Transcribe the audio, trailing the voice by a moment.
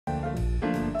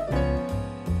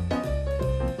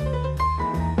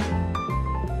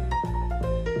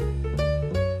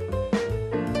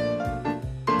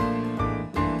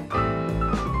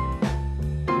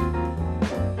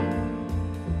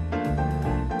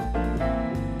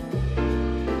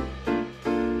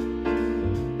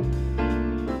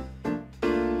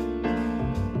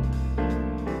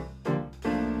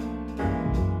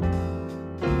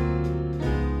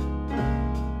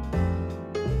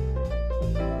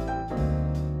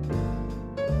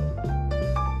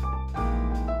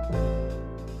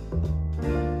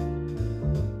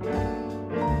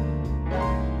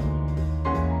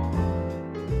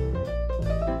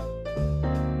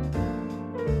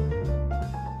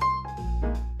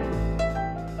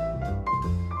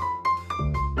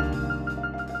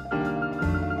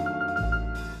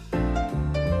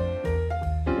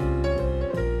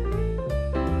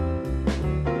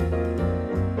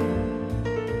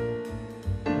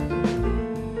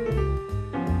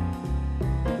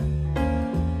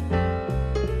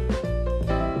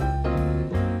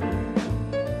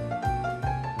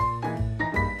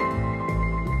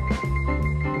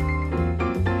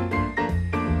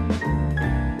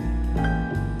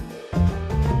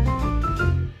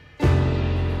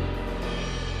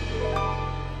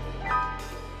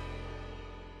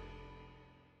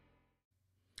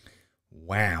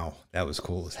That was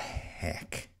cool as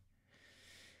heck.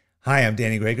 Hi, I'm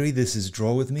Danny Gregory. This is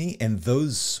Draw With Me, and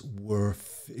those were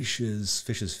fishes.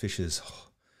 Oh,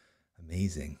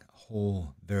 amazing. A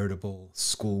whole veritable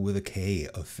school with a K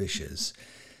of fishes.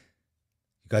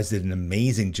 You guys did an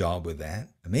amazing job with that.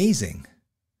 Amazing.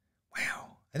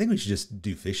 Wow. I think we should just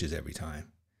do fishes every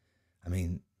time. I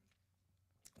mean,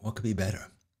 what could be better?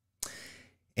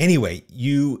 Anyway,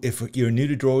 if you're new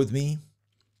to Draw With Me,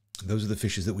 those are the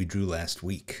fishes that we drew last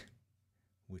week,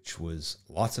 which was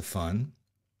lots of fun,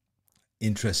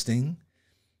 interesting,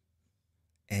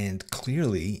 and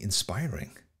clearly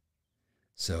inspiring.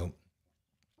 So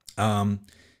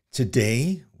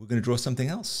today we're going to draw something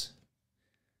else.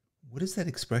 What is that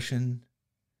expression?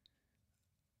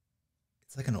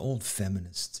 It's like an old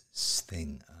feminist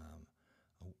thing.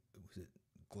 Was it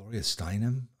Gloria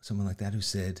Steinem, someone like that, who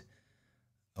said,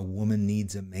 "A woman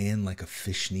needs a man like a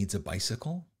fish needs a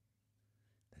bicycle"?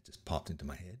 That just popped into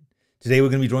my head. Today we're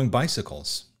going to be drawing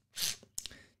bicycles.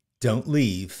 Don't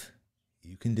leave.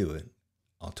 You can do it.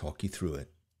 I'll talk you through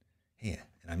it. Yeah,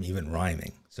 and I'm even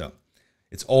rhyming. So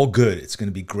it's all good. It's going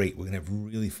to be great. We're going to have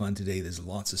really fun today. There's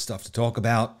lots of stuff to talk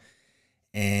about.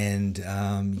 And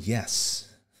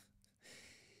yes,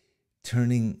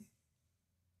 turning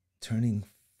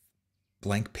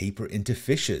blank paper into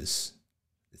fishes.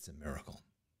 It's a miracle.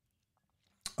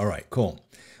 All right, cool.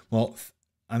 Well,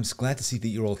 I'm just glad to see that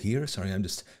you're all here. Sorry, I'm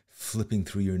just flipping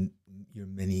through your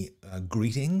many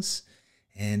greetings,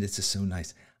 and it's just so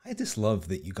nice. I just love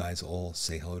that you guys all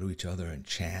say hello to each other and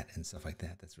chat and stuff like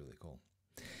that. That's really cool.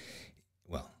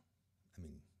 Well, I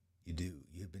mean, you do.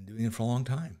 You've been doing it for a long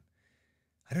time.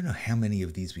 I don't know how many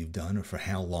of these we've done or for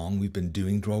how long we've been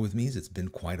doing Draw With Me's. It's been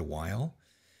quite a while.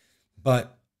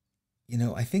 But, you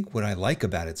know, I think what I like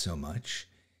about it so much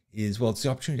is, well, it's the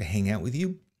opportunity to hang out with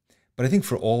you. But I think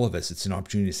for all of us, it's an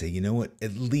opportunity to say, you know what,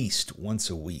 at least once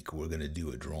a week, we're going to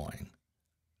do a drawing.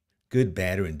 Good,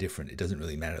 bad, or indifferent. It doesn't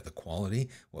really matter the quality.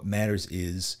 What matters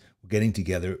is we're getting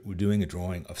together, we're doing a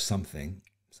drawing of something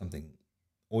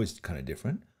always kind of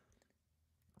different.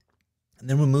 And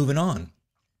then we're moving on.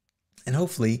 And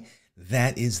hopefully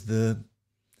that is the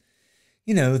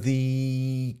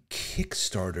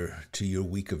Kickstarter to your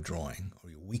week of drawing or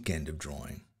your weekend of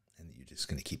drawing. And you're just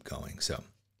going to keep going. So,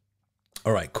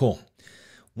 all right, cool.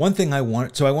 One thing I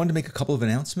wanted to make a couple of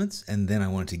announcements, and then I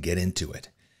wanted to get into it.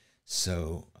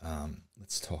 So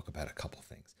let's talk about a couple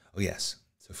things. Oh, yes.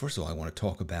 So first of all, I want to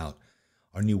talk about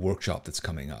our new workshop that's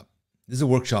coming up. This is a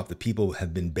workshop that people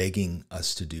have been begging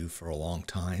us to do for a long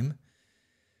time.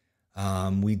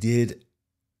 We did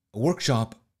a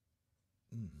workshop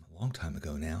a long time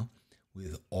ago now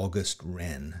with August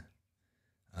Wren,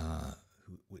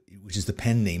 which is the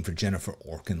pen name for Jennifer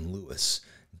Orkin Lewis.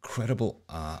 Incredible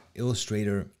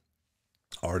illustrator,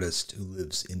 artist who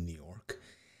lives in New York.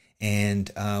 And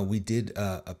we did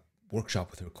a workshop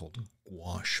with her called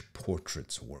Gouache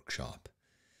Portraits Workshop.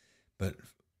 But,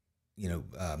 you know,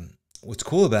 what's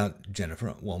cool about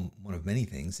Jennifer, well, one of many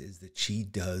things, is that she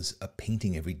does a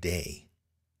painting every day.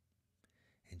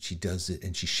 And she does it,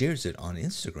 and she shares it on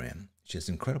Instagram. She has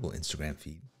an incredible Instagram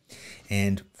feed.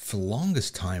 And for the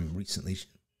longest time recently,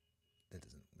 that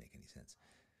doesn't make any sense.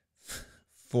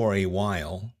 For a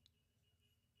while,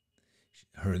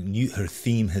 her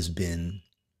theme has been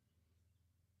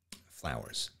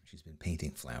flowers. She's been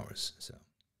painting flowers. So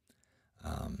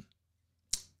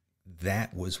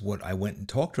that was what I went and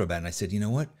talked to her about. And I said, you know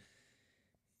what?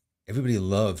 Everybody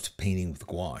loved painting with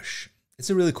gouache. It's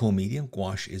a really cool medium.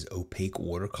 Gouache is opaque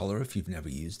watercolor if you've never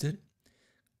used it.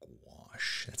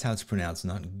 Gouache. That's how it's pronounced,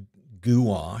 not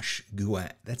gouache.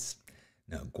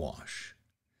 No, gouache.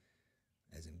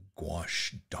 As in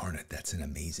gouache, darn it, that's an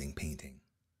amazing painting.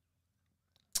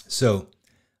 So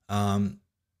I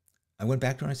went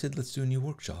back to her and I said, let's do a new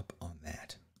workshop on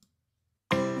that.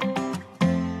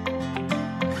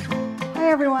 Hi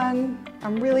everyone,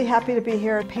 I'm really happy to be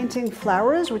here painting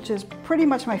flowers, which is pretty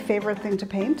much my favorite thing to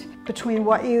paint. Between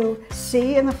what you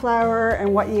see in the flower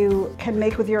and what you can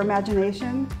make with your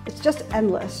imagination, it's just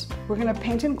endless. We're going to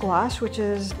paint in gouache, which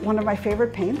is one of my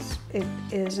favorite paints. It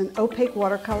is an opaque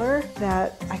watercolor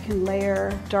that I can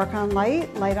layer dark on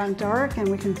light, light on dark, and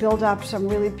we can build up some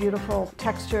really beautiful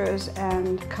textures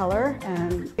and color,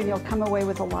 and you'll come away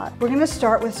with a lot. We're going to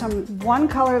start with some one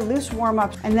color loose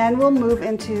warm-ups, and then we'll move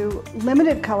into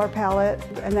limited color palette,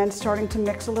 and then starting to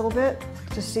mix a little bit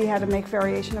to see how to make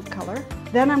variation of color.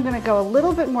 Then I'm going to go a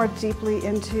little bit more deeply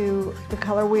into the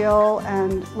color wheel,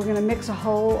 and we're going to mix a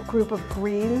whole group of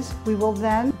greens We will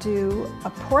then do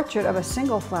a portrait of a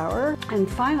single flower, and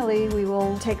finally we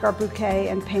will take our bouquet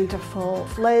and paint a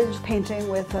full-fledged painting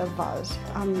with a vase.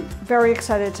 I'm very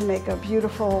excited to make a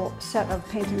beautiful set of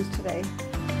paintings today.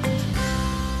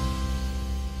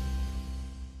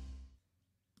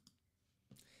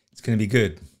 It's going to be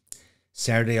good.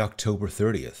 Saturday, October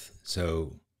 30th.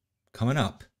 So coming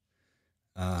up,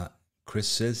 Chris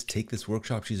says, take this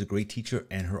workshop. She's a great teacher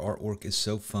and her artwork is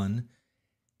so fun.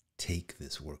 Take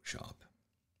this workshop.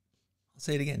 I'll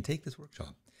say it again. Take this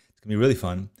workshop. It's going to be really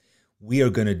fun. We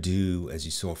are going to do, as you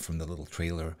saw from the little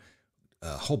trailer,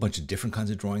 a whole bunch of different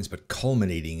kinds of drawings, but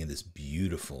culminating in this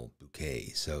beautiful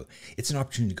bouquet. So it's an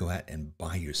opportunity to go out and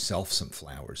buy yourself some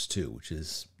flowers too, which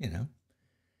is, you know,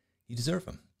 you deserve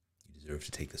them. You deserve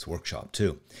to take this workshop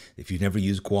too. If you've never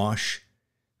used gouache,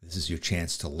 this is your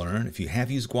chance to learn. If you have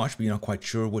used gouache, but you're not quite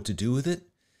sure what to do with it,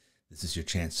 this is your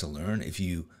chance to learn. If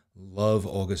you love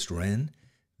Auguste Wren,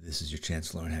 this is your chance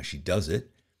to learn how she does it.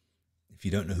 If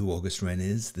you don't know who Auguste Wren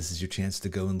is, this is your chance to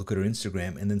go and look at her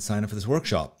Instagram and then sign up for this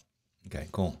workshop. Okay,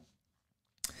 cool.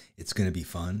 It's going to be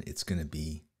fun. It's going to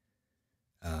be,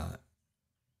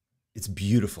 it's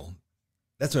beautiful.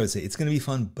 That's what I would say. It's going to be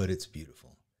fun, but it's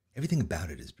beautiful. Everything about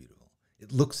it is beautiful.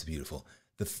 It looks beautiful.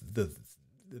 The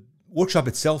workshop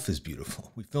itself is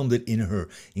beautiful. We filmed it in her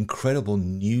incredible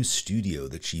new studio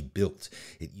that she built.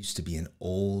 It used to be an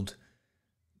old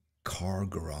car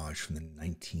garage from the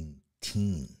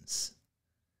 19-teens.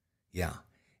 Yeah,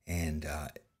 and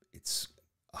it's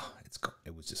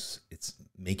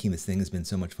making this thing has been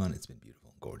so much fun. It's been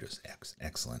beautiful, gorgeous,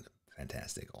 excellent,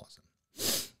 fantastic, awesome.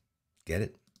 Get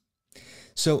it?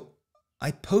 So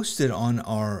I posted on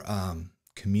our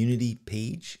community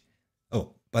page.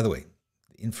 Oh, by the way,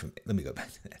 let me go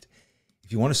back to that.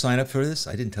 If you want to sign up for this,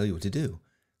 I didn't tell you what to do.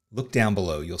 Look down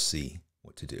below. You'll see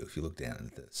what to do. If you look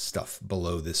down at the stuff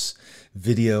below this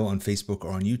video on Facebook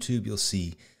or on YouTube, you'll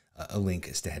see a link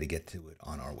as to how to get to it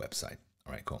on our website.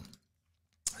 All right, cool.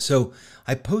 So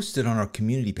I posted on our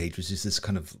community page, which is this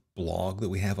kind of blog that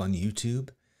we have on YouTube,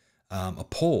 a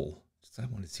poll. So I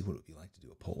wanted to see what it would be like to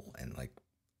do a poll. And like,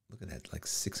 look at that, like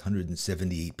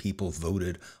 678 people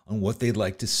voted on what they'd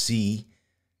like to see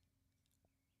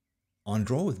on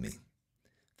Draw With Me.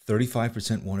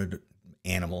 35% wanted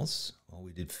animals. Well,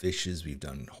 we did fishes. We've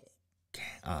done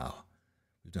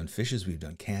fishes. We've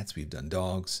done cats. We've done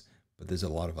dogs. But there's a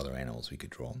lot of other animals we could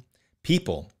draw.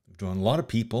 People. We've drawn a lot of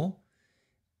people,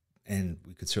 and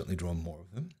we could certainly draw more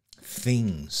of them.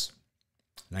 Things.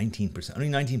 19%. Only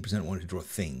 19% wanted to draw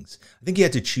things. I think you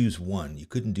had to choose one. You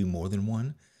couldn't do more than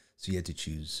one, so you had to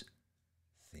choose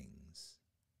things.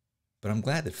 But I'm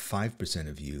glad that 5%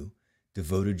 of you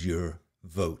devoted your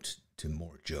vote to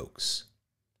more jokes.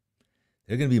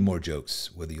 There are going to be more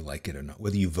jokes, whether you like it or not,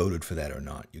 whether you voted for that or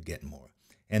not, you're getting more.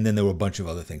 And then there were a bunch of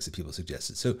other things that people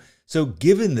suggested. So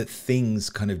given that things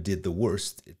kind of did the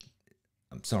worst,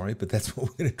 I'm sorry, but that's what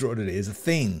we're going to draw today is a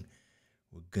thing.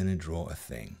 We're going to draw a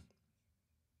thing.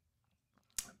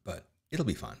 But it'll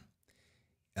be fun.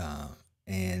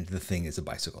 And the thing is a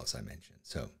bicycle, as I mentioned.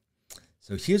 So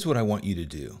here's what I want you to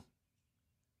do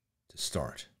to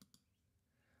start.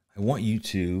 I want you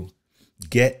to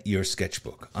get your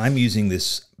sketchbook. I'm using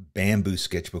this Bamboo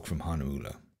Sketchbook from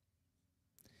Hahnemühle.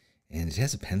 And it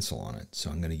has a pencil on it, so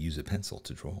I'm going to use a pencil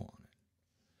to draw on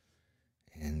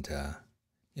it. And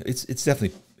you know,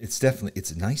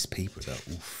 it's nice paper though.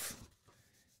 Oof.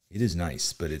 It is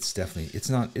nice, but it's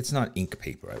not ink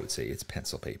paper, I would say. It's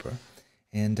pencil paper.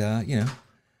 And you know,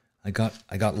 I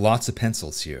got lots of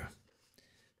pencils here.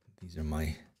 These are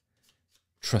my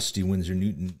trusty Winsor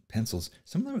Newton pencils.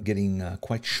 Some of them are getting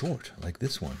quite short, like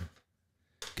this one.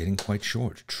 Getting quite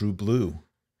short. True Blue.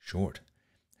 Short.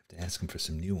 I have to ask him for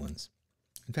some new ones.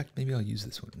 In fact, maybe I'll use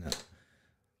this one. No.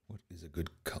 What is a good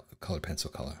color,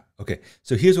 pencil color? Okay,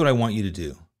 so here's what I want you to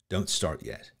do. Don't start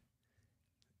yet.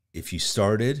 If you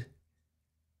started,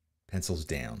 pencils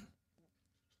down.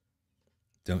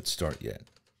 Don't start yet.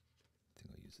 I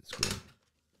think I'll use this green.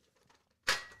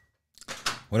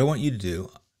 What I want you to do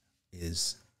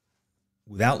is,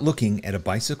 without looking at a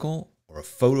bicycle or a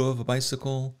photo of a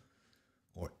bicycle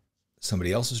or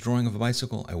somebody else's drawing of a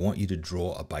bicycle, I want you to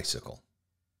draw a bicycle.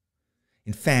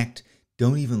 In fact,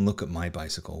 don't even look at my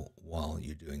bicycle while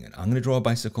you're doing it. I'm going to draw a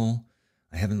bicycle.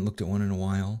 I haven't looked at one in a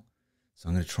while, so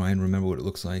I'm going to try and remember what it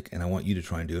looks like, and I want you to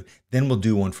try and do it. Then we'll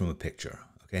do one from a picture,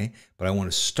 okay? But I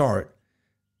want to start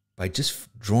by just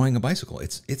drawing a bicycle.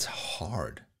 It's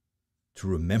hard to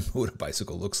remember what a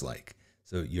bicycle looks like.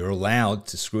 So you're allowed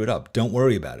to screw it up. Don't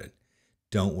worry about it.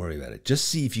 Don't worry about it. Just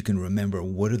see if you can remember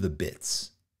what are the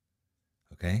bits.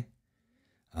 Okay?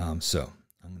 So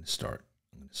I'm going to start.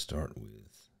 I'm going to start with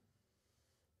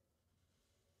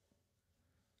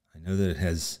know that it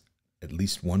has at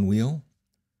least one wheel,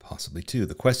 possibly two.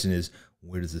 The question is,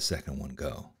 where does the second one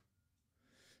go?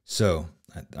 So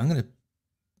I'm gonna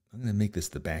make this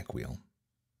the back wheel,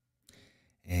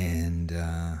 and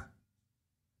the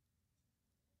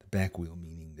back wheel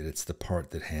meaning that it's the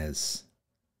part that has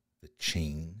the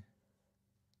chain,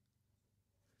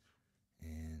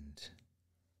 and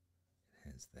it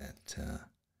has that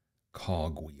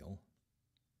cog wheel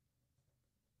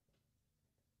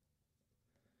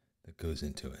that goes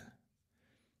into it.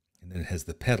 And then it has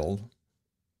the pedal.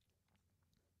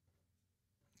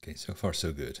 Okay, so far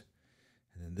so good.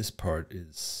 And then this part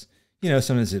is, you know,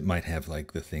 sometimes it might have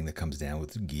like the thing that comes down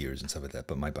with gears and stuff like that,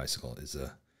 but my bicycle is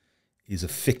a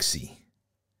fixie,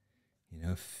 you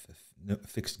know, no,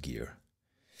 fixed gear.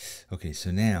 Okay,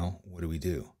 so now what do we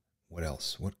do? What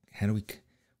else? What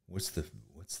is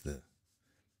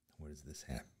this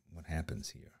happen? What happens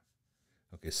here?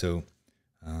 Okay, so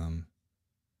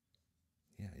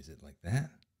yeah, is it like that?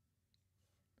 I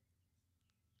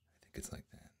think it's like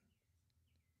that.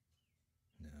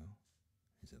 No.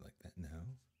 Is it like that? No.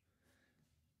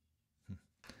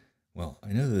 Well,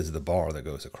 I know there's the bar that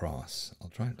goes across. I'll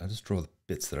just draw the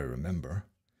bits that I remember.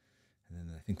 And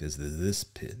then I think there's this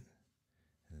bit. And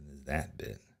then there's that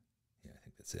bit. Yeah, I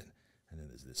think that's it. And then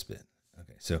there's this bit.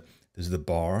 Okay, so there's the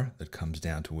bar that comes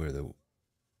down to where the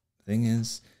thing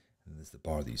is. And there's the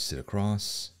bar that you sit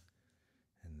across.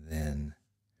 And then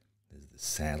there's the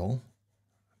saddle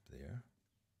up there.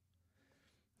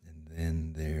 And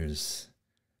then there's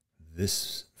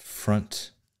this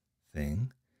front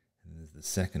thing. And there's the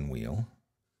second wheel.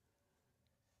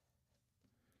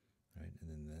 Right, and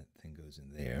then that thing goes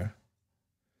in there.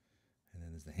 And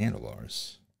then there's the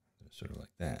handlebars. They're sort of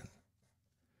like that.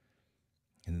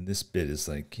 And then this bit is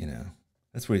like, you know,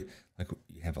 that's where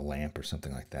you have a lamp or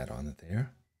something like that on it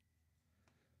there.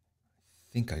 I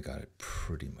think I got it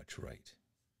pretty much right.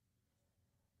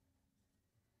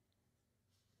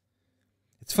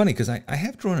 It's funny because I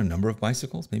have drawn a number of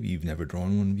bicycles. Maybe you've never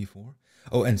drawn one before.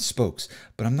 Oh, and spokes.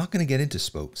 But I'm not going to get into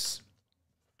spokes.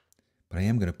 But I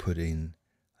am going to put in,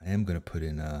 what are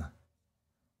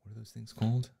those things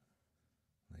called?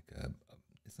 Like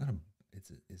it's not a,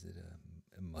 is it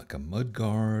like a mud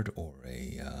guard or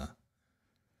a, I'm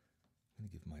going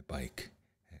to give my bike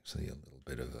actually a little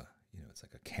bit of a, you know, it's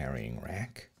like a carrying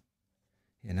rack.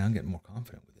 Yeah, now I'm getting more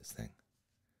confident with this thing.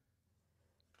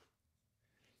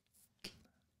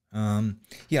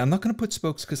 Yeah, I'm not going to put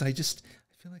spokes because I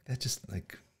feel like that just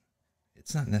like,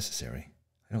 it's not necessary.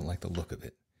 I don't like the look of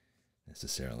it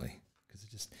necessarily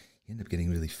because you end up getting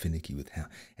really finicky with how.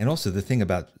 And also the thing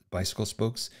about bicycle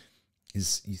spokes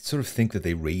is you sort of think that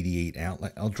they radiate out.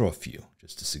 Like I'll draw a few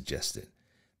just to suggest it.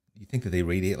 You think that they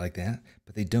radiate like that,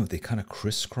 but they don't. They kind of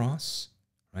crisscross,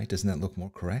 right? Doesn't that look more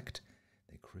correct?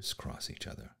 They crisscross each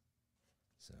other.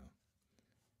 So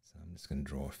I'm just going to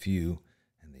draw a few,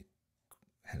 and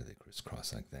how do they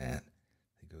crisscross like that?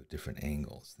 They go at different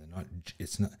angles. They're not.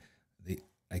 It's not.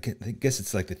 I guess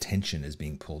it's like the tension is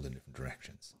being pulled in different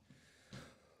directions.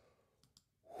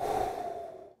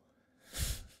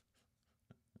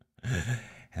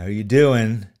 How are you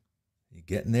doing? You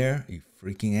getting there? Are you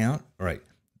freaking out? All right.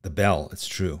 The bell, it's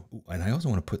true. Ooh, and I also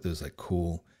want to put those like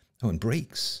cool, and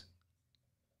brakes.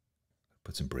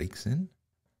 Put some brakes in,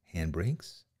 hand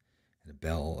brakes, and a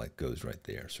bell like goes right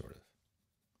there, sort of.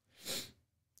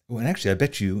 Oh, and actually, I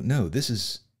bet you, no, this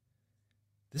is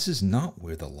not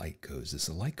where the light goes. Does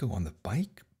the light go on the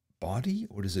bike body,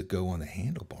 or does it go on the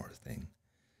handlebar thing?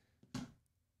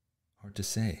 Hard to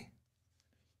say.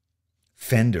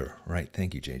 Fender, right?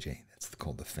 Thank you, JJ. That's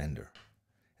called the fender.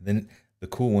 And then the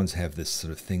cool ones have this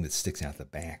sort of thing that sticks out the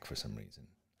back for some reason.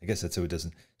 I guess that's so it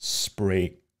doesn't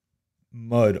spray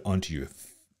mud onto your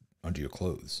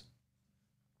clothes.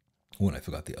 Oh, and I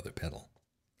forgot the other pedal.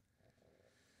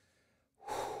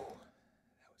 Whew,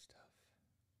 that was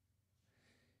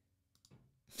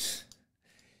tough.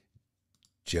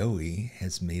 Joey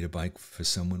has made a bike for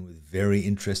someone with very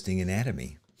interesting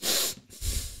anatomy.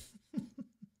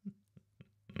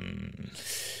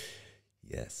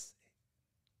 Yes.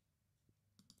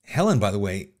 Helen, by the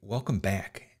way, welcome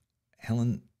back.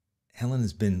 Helen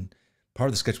has been part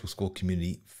of the Sketchbook School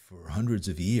community for hundreds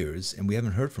of years, and we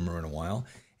haven't heard from her in a while.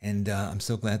 And I'm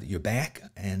so glad that you're back,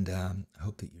 and I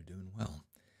hope that you're doing well.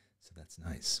 So that's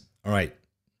nice. All right.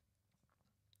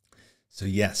 So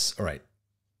yes, all right.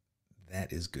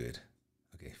 That is good.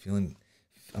 Okay,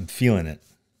 I'm feeling it.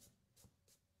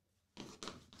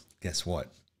 Guess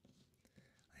what?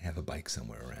 I have a bike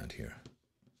somewhere around here.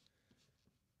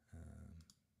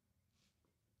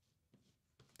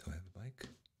 Do I have a bike?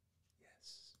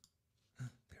 Yes.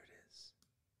 There it is.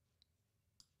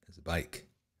 There's a bike.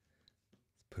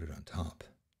 put it on top.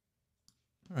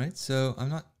 All right, so I'm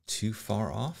not too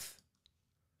far off.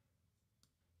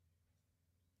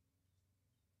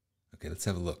 Okay, let's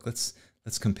have a look. Let's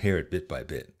compare it bit by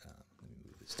bit. Let me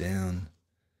move this down,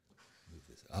 move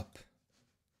this up.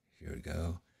 Here we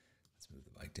go. Let's move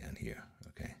the bike down here.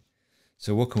 Okay.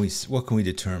 So what can we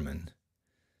determine?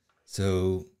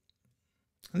 So,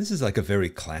 and this is like a very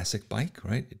classic bike,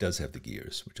 right? It does have the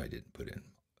gears, which I didn't put in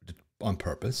on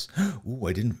purpose. Ooh,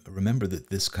 I didn't remember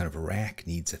that this kind of rack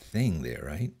needs a thing there,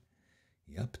 right?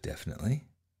 Yep, definitely.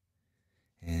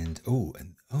 And oh,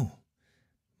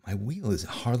 my wheel is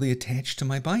hardly attached to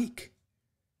my bike.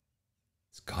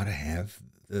 It's got to have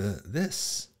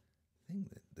this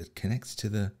thing that connects to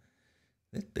that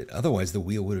bit. Otherwise, the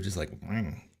wheel would have just like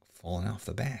fallen off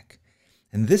the back.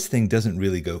 And this thing doesn't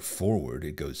really go forward.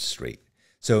 It goes straight.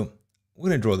 So we're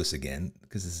going to draw this again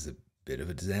because this is a bit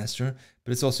of a disaster.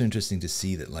 But it's also interesting to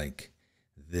see that like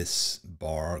this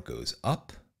bar goes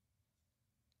up,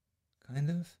 kind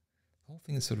of. The whole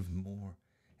thing is sort of more...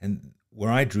 And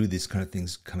where I drew these kind of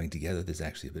things coming together, there's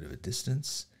actually a bit of a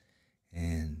distance.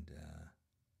 And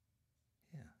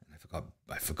yeah, and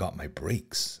I forgot my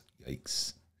brakes.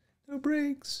 Yikes. No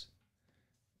brakes.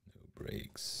 No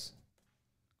brakes.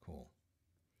 Cool.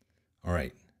 All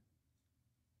right.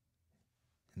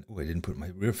 And, oh, I didn't put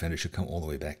my rear fender should come all the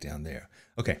way back down there.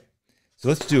 Okay. So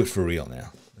let's do it for real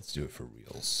now. Let's do it for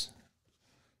reals.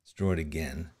 Let's draw it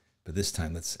again. But this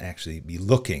time let's actually be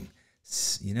looking.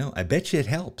 You know, I bet you it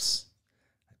helps.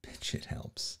 I bet you it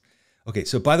helps. Okay,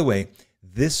 so by the way,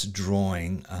 this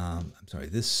drawing,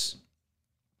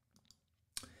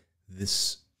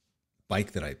 this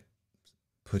bike that I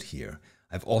put here,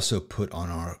 I've also put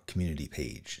on our community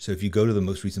page. So if you go to the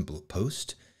most recent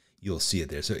post, you'll see it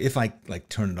there. So if I like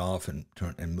turn it off and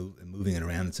moving it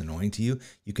around, it's annoying to you,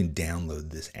 you can download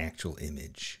this actual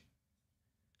image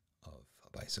of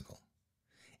a bicycle.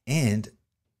 And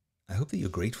I hope that you're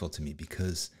grateful to me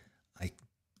because I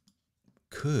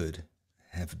could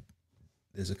have,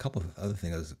 there's a couple of other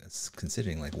things I was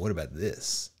considering, like, what about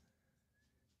this?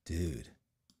 Dude.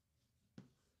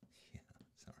 Yeah,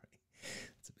 sorry.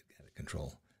 It's a bit out of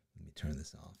control. Let me turn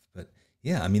this off. But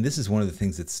yeah, I mean, this is one of the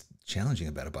things that's challenging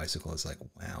about a bicycle. It's like,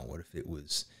 wow, what if it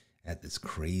was at this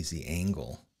crazy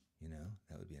angle? You know,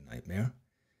 that would be a nightmare.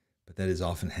 But that is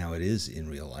often how it is in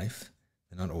real life.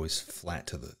 They're not always flat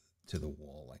to the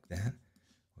wall like that,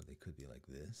 or they could be like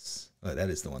this. Oh, that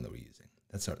is the one that we're using.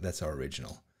 That's our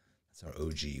original. That's our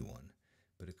OG one.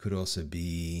 But it could also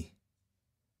be.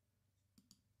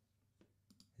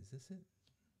 Is this it?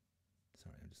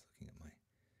 Sorry, I'm just looking at my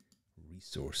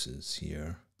resources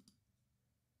here.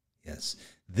 Yes,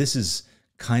 this is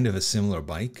kind of a similar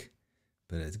bike,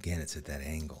 but again, it's at that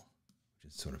angle,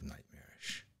 which is sort of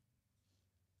nightmarish.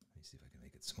 Let me see if I can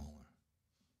make it smaller.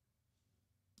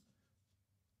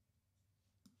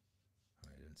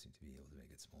 Seem to be able to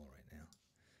make it small right now,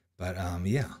 but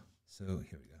yeah, so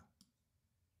here we go.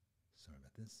 Sorry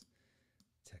about this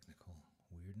technical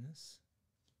weirdness.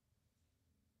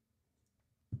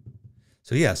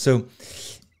 So yeah, so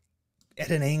at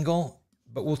an angle,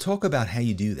 but we'll talk about how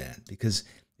you do that because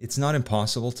it's not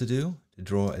impossible to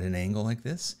draw at an angle like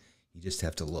this. You just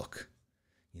have to look,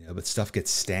 you know, but stuff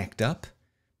gets stacked up,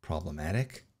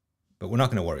 problematic, but we're not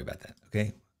going to worry about that.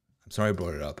 Okay. I'm sorry I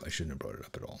brought it up. I shouldn't have brought it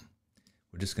up at all.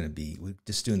 We're just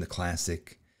doing the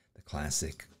classic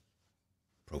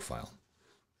profile.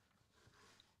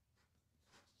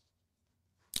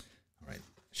 All right,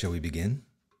 shall we begin?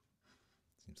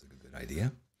 Seems like a good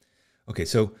idea. Okay,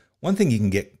 so one thing you can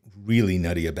get really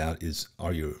nutty about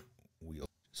are your wheels.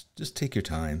 Just take your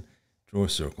time, draw a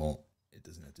circle. It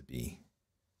doesn't have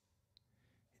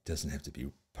to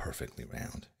be perfectly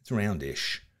round. It's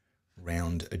roundish,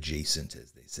 round adjacent,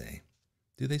 as they say.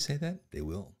 Do they say that? They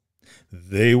will.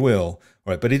 They will.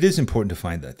 All right, but it is important to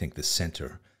find, I think, the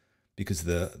center because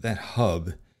that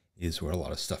hub is where a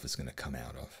lot of stuff is going to come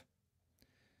out of.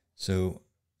 So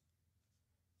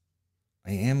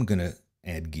I am going to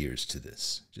add gears to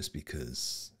this just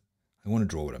because I want to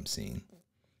draw what I'm seeing.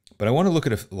 But I want to look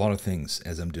at a lot of things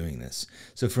as I'm doing this.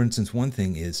 So for instance, one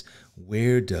thing is,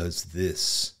 where does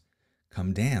this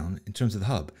come down in terms of the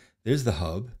hub? There's the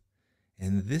hub,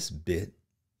 and this bit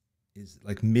is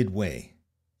like midway.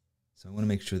 So I want to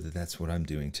make sure that that's what I'm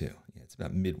doing too. Yeah, it's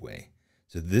about midway.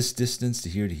 So this distance to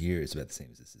here is about the same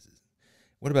as this is.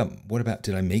 What about,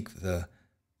 did I make the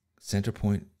center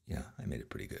point? Yeah, I made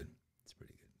it pretty good. It's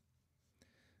pretty good.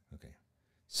 Okay.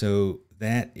 So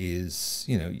that is,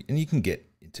 you know, and you can get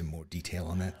into more detail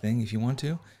on that thing if you want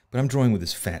to, but I'm drawing with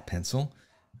this fat pencil.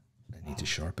 I need to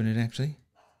sharpen it actually.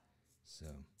 So,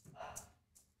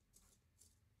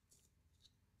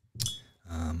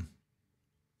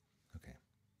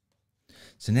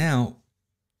 So now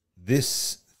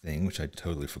this thing, which I'd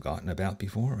totally forgotten about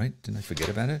before, right? Didn't I forget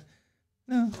about it?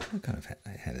 No, I kind of I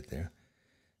had it there.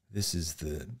 This is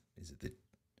the, is it the,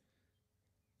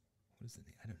 what is the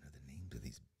name? I don't know the names of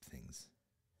these things.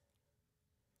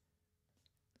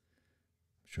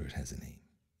 I'm sure it has a name.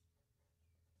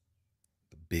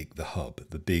 The hub,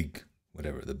 the big,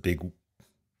 whatever, the big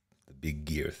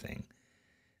gear thing.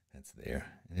 That's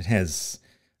there. And it has,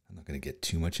 I'm not going to get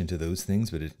too much into those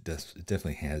things, but it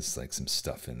definitely has like some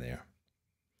stuff in there.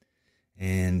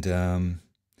 And,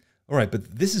 all right,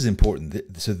 but this is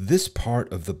important. So this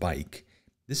part of the bike,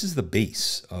 this is the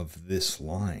base of this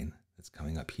line that's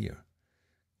coming up here.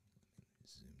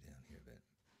 Zoom down here a bit.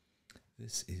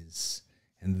 This is,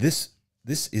 and this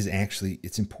is actually,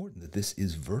 it's important that this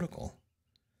is vertical,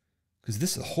 because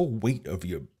this, the whole weight of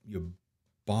your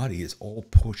body is all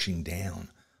pushing down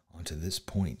onto this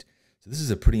point. So this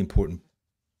is a pretty important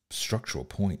structural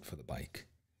point for the bike,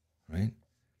 right?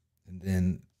 And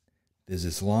then there's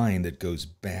this line that goes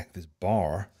back, this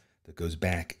bar that goes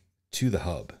back to the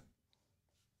hub.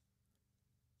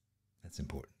 That's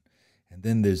important. And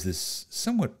then there's this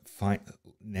somewhat fine,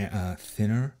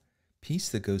 thinner piece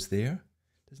that goes there.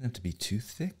 Doesn't have to be too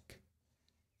thick.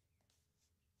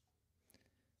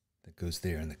 That goes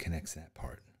there and that connects that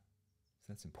part. So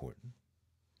that's important.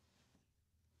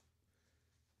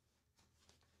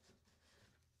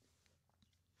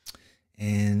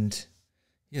 And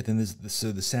yeah, then there's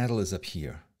so the saddle is up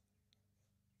here.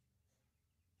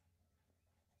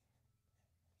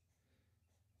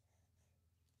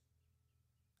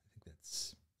 I think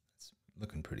that's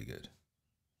looking pretty good.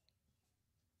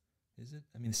 Is it?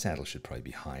 I mean, the saddle should probably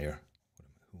be higher.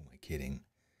 Who am I kidding?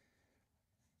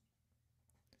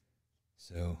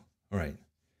 So, all right.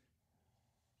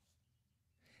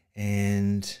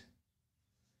 And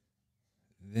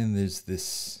then there's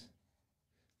this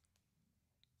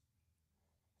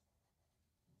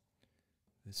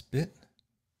bit,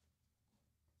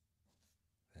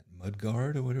 that mud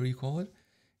guard or whatever you call it.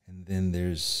 And then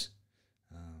there's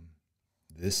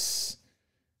this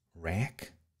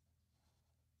rack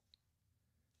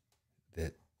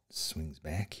that swings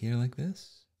back here like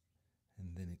this.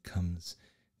 And then it comes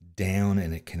down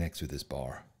and it connects with this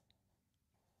bar.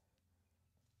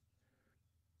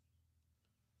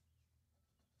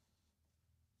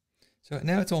 So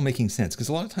now it's all making sense, because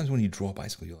a lot of times when you draw a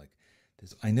bicycle, you're like,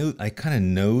 I kind of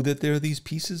know that there are these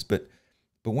pieces, but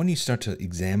when you start to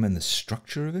examine the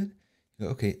structure of it, you go,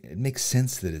 okay, it makes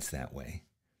sense that it's that way.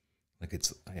 Like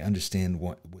I understand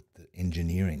what the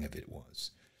engineering of it was.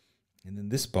 And then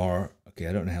this bar, okay,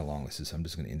 I don't know how long this is, so I'm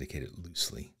just going to indicate it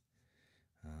loosely.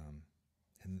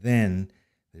 And then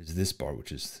there's this bar,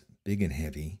 which is big and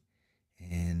heavy.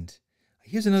 And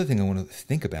here's another thing I want to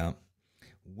think about.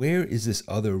 Where is this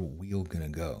other wheel going to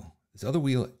go? This other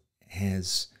wheel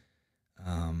has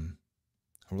a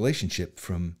relationship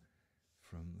from,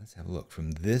 let's have a look,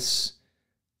 from this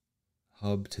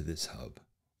hub to this hub.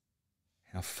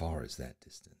 How far is that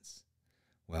distance?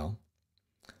 Well,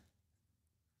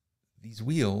 these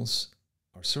wheels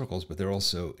are circles, but they're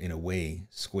also, in a way,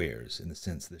 squares, in the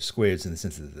sense they're squares in the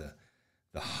sense that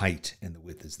the height and the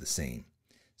width is the same.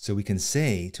 So we can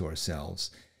say to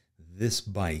ourselves, this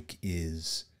bike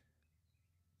is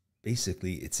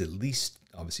basically, it's at least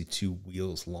obviously 2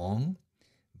 wheels long,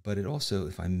 but it also,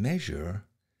 if I measure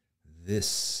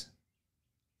this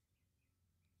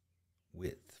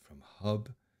width from hub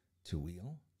to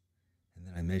wheel, and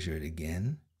then I measure it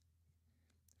again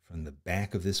from the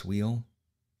back of this wheel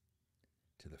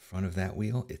to the front of that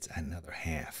wheel, it's another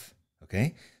half.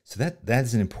 Okay, so that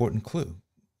is an important clue.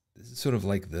 This is sort of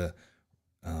like the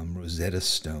Rosetta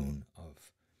Stone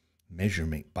of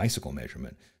measurement, bicycle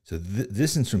measurement. So the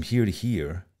distance from here to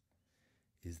here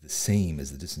is the same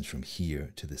as the distance from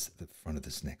here to the front of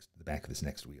the back of this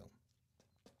next wheel.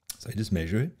 So I just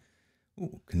measure it.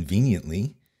 Ooh,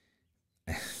 conveniently,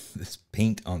 this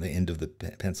paint on the end of the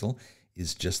pencil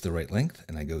is just the right length,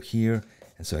 and I go here,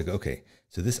 and so I go, okay,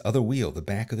 so this other wheel, the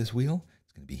back of this wheel,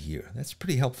 is going to be here. That's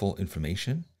pretty helpful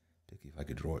information, particularly if I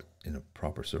could draw it in a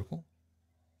proper circle.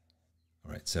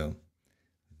 All right, so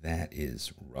that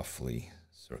is roughly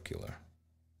circular.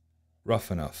 Rough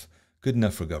enough, good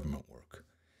enough for government work.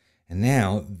 And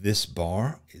now this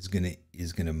bar is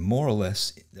gonna more or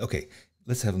less, okay,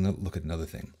 let's have a look at another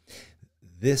thing.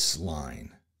 This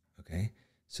line, okay,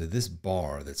 so this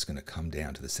bar that's gonna come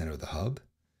down to the center of the hub,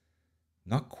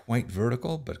 not quite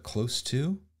vertical, but close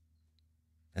to,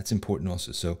 that's important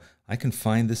also. So I can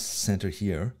find this center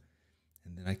here,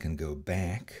 and then I can go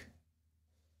back.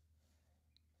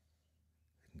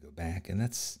 And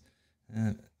that's,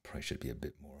 probably should be a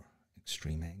bit more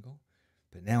extreme angle.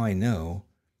 but now I know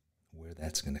where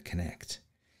that's going to connect.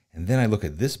 And then I look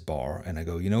at this bar and I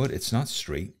go, you know what? It's not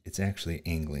straight. It's actually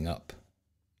angling up.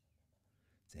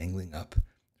 It's angling up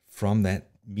from that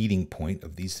meeting point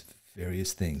of these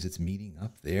various things. It's meeting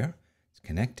up there. It's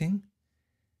connecting.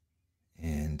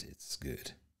 And it's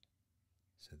good.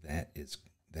 So that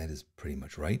is pretty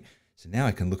much right. So now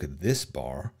I can look at this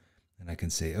bar and I can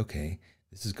say, okay,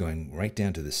 this is going right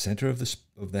down to the center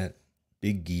of that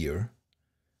big gear,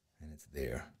 and it's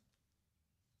there.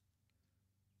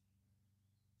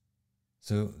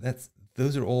 So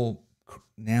those are all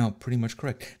now pretty much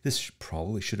correct. This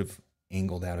probably should have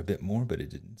angled out a bit more, but it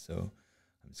didn't. So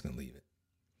I'm just going to leave it.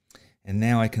 And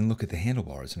now I can look at the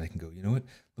handlebars and I can go, you know what?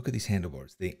 Look at these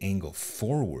handlebars. They angle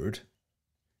forward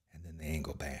and then they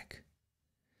angle back.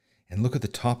 And look at the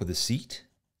top of the seat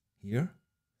here.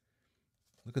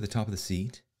 Look at the top of the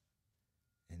seat.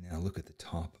 And now look at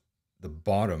the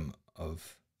bottom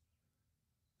of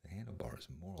the handlebars,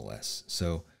 more or less.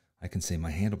 So I can say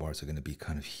my handlebars are going to be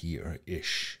kind of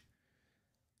here-ish.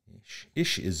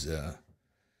 Ish is,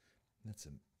 that's a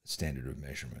standard of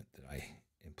measurement that I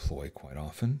employ quite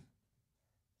often.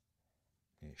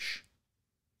 Ish.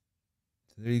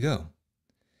 So there you go.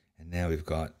 And now we've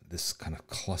got this kind of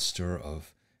cluster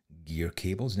of gear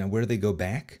cables. Now where do they go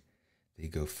back? They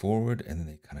go forward and then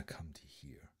they kind of come to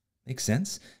here. Makes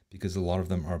sense because a lot of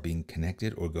them are being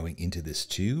connected or going into this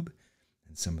tube,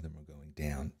 and some of them are going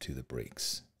down to the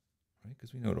brakes, right?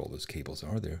 Because we know what all those cables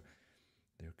are. They're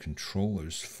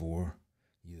controllers for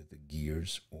either the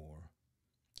gears or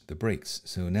the brakes.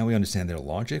 So now we understand their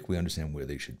logic. We understand where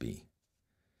they should be.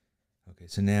 Okay,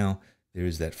 so now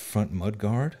there's that front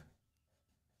mudguard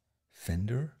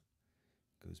fender.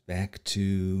 Goes back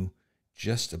to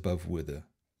just above where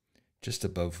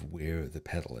the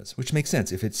pedal is, which makes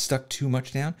sense. If it's stuck too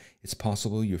much down, it's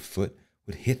possible your foot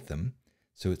would hit them,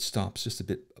 so it stops just a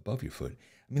bit above your foot.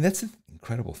 I mean, that's the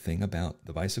incredible thing about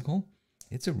the bicycle.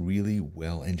 It's a really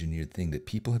well-engineered thing that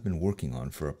people have been working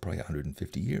on for probably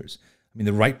 150 years. I mean,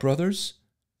 the Wright brothers,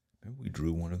 remember we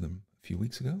drew one of them a few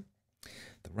weeks ago?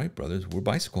 The Wright brothers were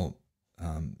bicycle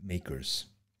makers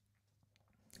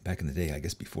back in the day, I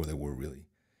guess before there were really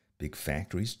big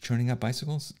factories churning out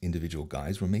bicycles. Individual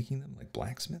guys were making them, like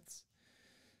blacksmiths.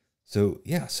 So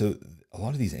yeah, so a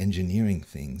lot of these engineering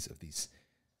things, of these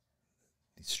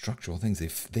structural things,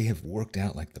 they have worked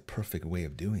out like the perfect way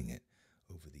of doing it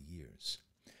over the years.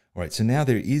 All right, so now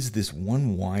there is this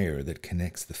one wire that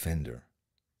connects the fender.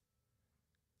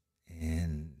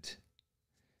 And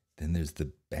then there's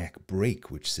the back brake,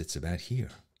 which sits about here.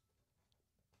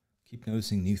 Keep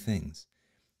noticing new things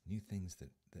that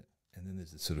and then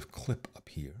there's this sort of clip up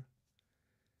here.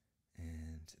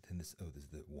 And then there's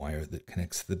the wire that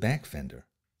connects to the back fender.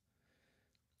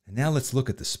 And now let's look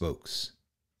at the spokes.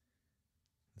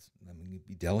 I'm going to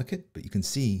be delicate, but you can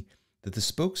see that the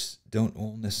spokes don't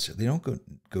all necessarily, they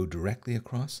don't go directly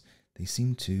across. They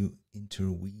seem to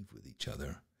interweave with each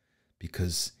other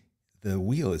because the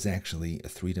wheel is actually a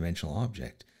three-dimensional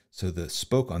object. So the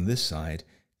spoke on this side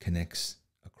connects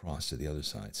across to the other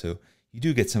side. So you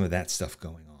do get some of that stuff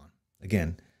going on.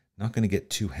 Again, not going to get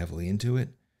too heavily into it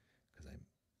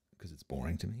because it's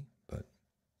boring to me,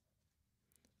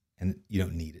 and you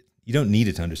don't need it. You don't need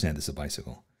it to understand this is a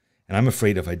bicycle. And I'm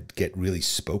afraid if I get really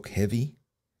spoke heavy,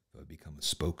 if I become a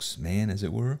spokesman, as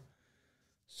it were,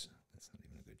 so that's not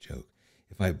even a good joke.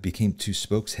 If I became too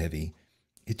spokes heavy,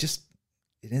 it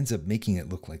ends up making it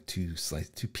look like two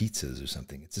pizzas or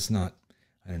something. It's just not,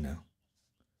 I don't know.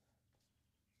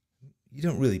 You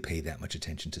don't really pay that much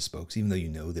attention to spokes, even though you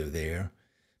know they're there.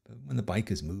 But when the bike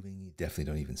is moving, you definitely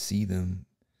don't even see them.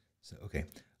 So, okay.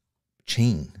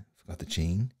 Chain. Forgot the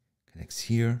chain. Connects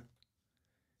here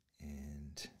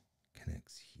and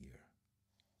connects here.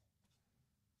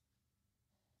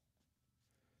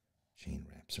 Chain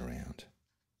wraps around.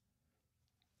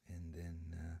 And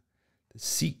then the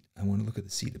seat. I want to look at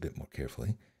the seat a bit more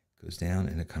carefully. It goes down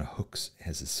and it kind of hooks. It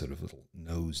has this sort of little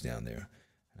nose down there.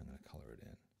 I'm going to color it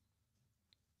in.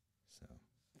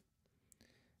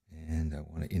 And I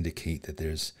want to indicate that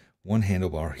there's one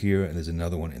handlebar here and there's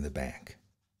another one in the back.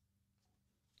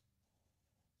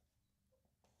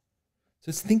 So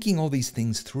it's thinking all these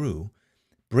things through,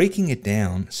 breaking it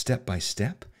down step by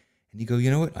step, and you go,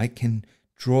 you know what, I can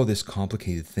draw this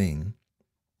complicated thing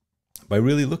by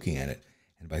really looking at it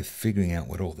and by figuring out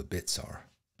what all the bits are.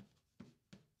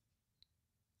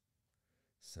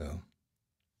 So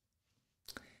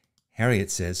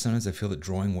Harriet says, sometimes I feel that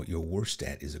drawing what you're worst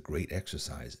at is a great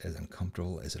exercise, as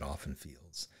uncomfortable as it often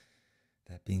feels.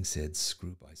 That being said,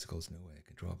 screw bicycles. No way I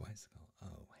could draw a bicycle.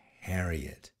 Oh,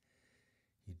 Harriet,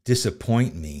 you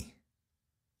disappoint me.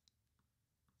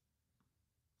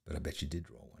 but I bet you did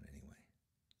draw one anyway.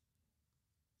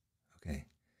 Okay.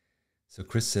 So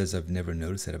Chris says, I've never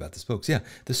noticed that about the spokes. Yeah,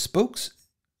 the spokes,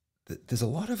 there's a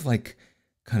lot of like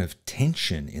kind of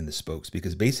tension in the spokes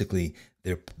because basically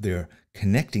they're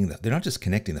connecting, they're not just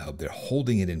connecting the hub, they're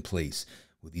holding it in place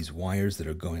with these wires that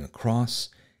are going across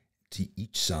to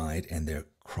each side and they're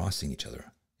crossing each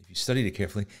other. If you studied it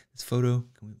carefully, this photo,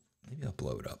 maybe I'll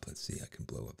blow it up. Let's see, I can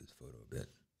blow up this photo a bit.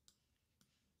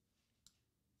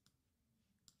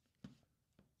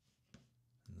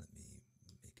 Let me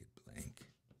make it blank.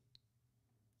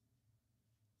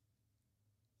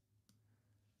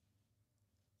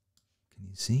 Can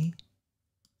you see?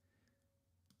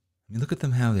 I mean, look at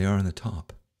them how they are on the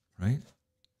top, right?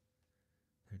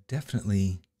 They're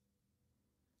definitely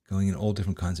going in all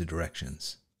different kinds of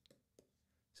directions.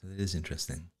 So that is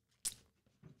interesting.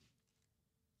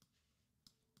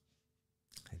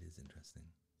 It is interesting.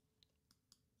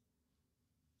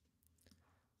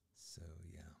 So,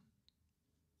 yeah.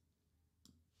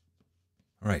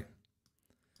 All right.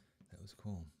 That was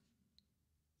cool.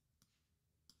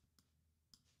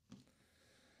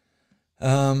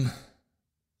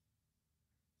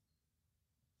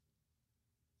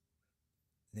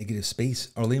 Negative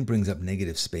space. Arlene brings up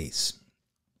negative space.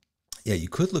 Yeah, you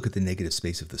could look at the negative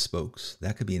space of the spokes.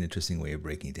 That could be an interesting way of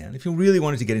breaking it down. If you really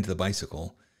wanted to get into the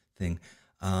bicycle thing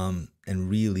and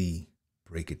really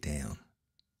break it down.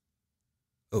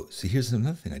 Oh, so here's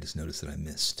another thing I just noticed that I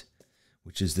missed,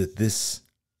 which is that this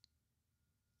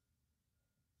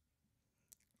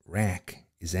rack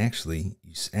is actually,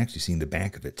 you're actually seeing the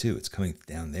back of it too. It's coming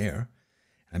down there.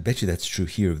 I bet you that's true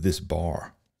here of this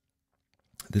bar.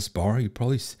 This bar, you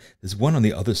probably, there's one on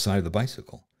the other side of the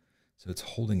bicycle. So it's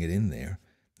holding it in there.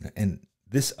 And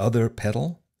this other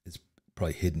pedal is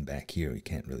probably hidden back here. You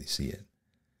can't really see it.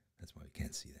 That's why you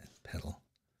can't see that pedal.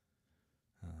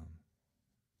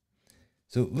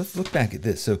 So let's look back at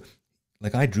this. So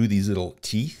like I drew these little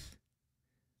teeth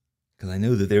because I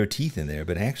know that there are teeth in there,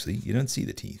 but actually you don't see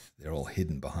the teeth. They're all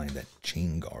hidden behind that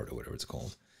chain guard or whatever it's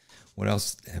called. What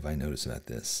else have I noticed about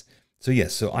this? So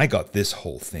yes, so I got this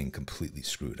whole thing completely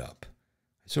screwed up.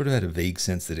 I sort of had a vague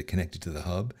sense that it connected to the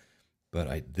hub, but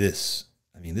this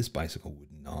bicycle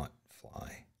would not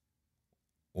fly,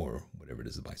 or whatever it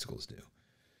is the bicycles do.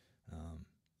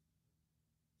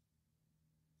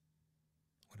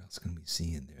 What else can we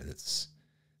see in there that's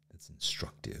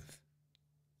instructive?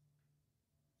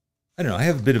 I don't know. I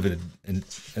have a bit of an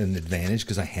advantage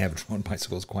because I have drawn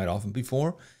bicycles quite often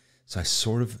before. So I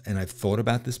sort of, and I've thought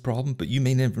about this problem, but you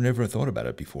may never have thought about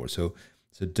it before. So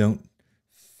don't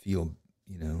feel,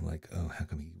 like, oh, how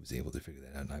come he was able to figure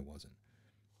that out and I wasn't?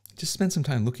 Just spend some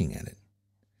time looking at it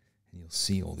and you'll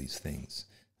see all these things.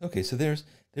 Okay, so there's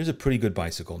a pretty good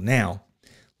bicycle. Now,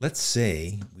 let's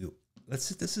say, let's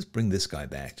just bring this guy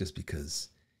back just because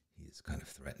he is kind of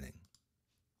threatening.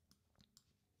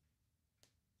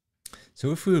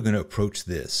 So if we were going to approach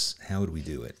this, how would we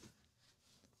do it?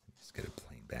 Just get a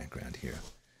plain background here.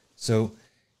 So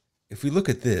if we look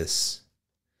at this,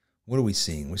 what are we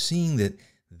seeing? We're seeing that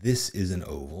this is an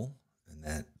oval and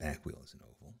that back wheel is an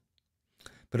oval.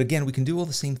 But again, we can do all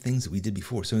the same things that we did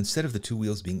before. So instead of the two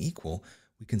wheels being equal,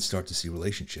 we can start to see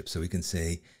relationships. So we can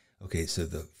say, okay, so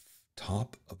the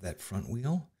top of that front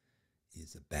wheel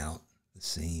is about the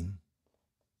same.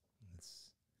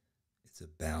 It's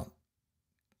about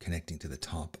connecting to the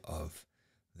top of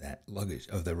that luggage,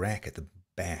 of the rack at the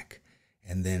back.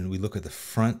 And then we look at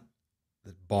the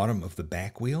bottom of the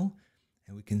back wheel,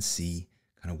 and we can see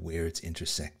kind of where it's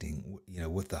intersecting,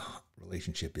 what the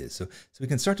relationship is. So we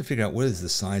can start to figure out what is the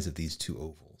size of these two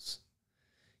ovals,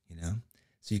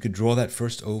 So you could draw that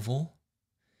first oval,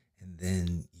 and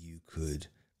then you could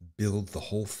build the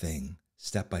whole thing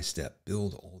step by step,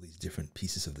 build all these different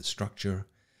pieces of the structure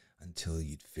until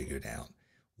you'd figure it out.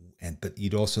 But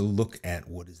you'd also look at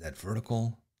what is that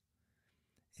vertical,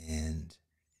 and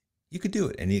you could do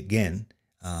it. And again,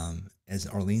 as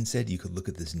Arlene said, you could look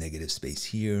at this negative space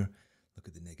here, look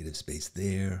at the negative space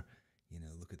there,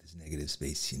 look at this negative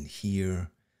space in here,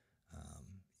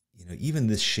 even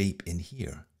this shape in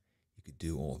here, you could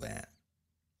do all that.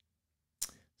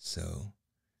 So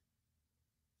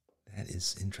that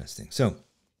is interesting. So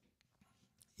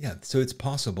yeah, so it's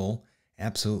possible,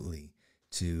 absolutely,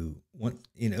 to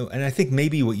and I think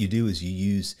maybe what you do is you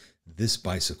use this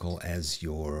bicycle as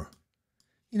your,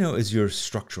 as your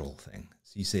structural thing.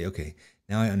 So you say, okay,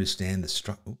 now I understand the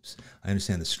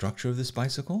structure of this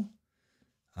bicycle.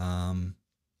 And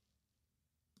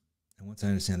once I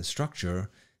understand the structure,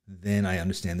 then I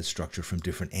understand the structure from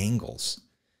different angles.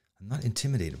 I'm not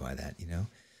intimidated by that,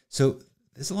 So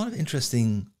there's a lot of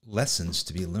interesting lessons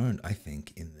to be learned, I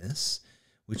think, in this,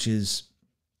 which is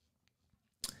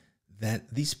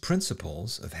that these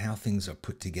principles of how things are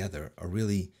put together are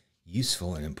really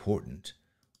useful and important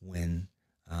when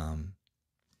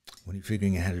you're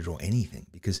figuring out how to draw anything,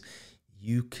 because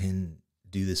you can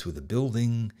do this with a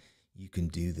building, you can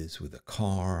do this with a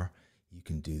car, you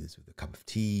can do this with a cup of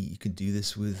tea, you can do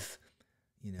this with,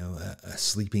 a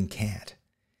sleeping cat.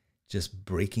 Just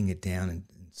breaking it down and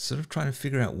sort of trying to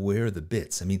figure out where are the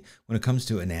bits. I mean, when it comes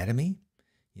to anatomy,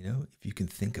 if you can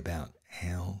think about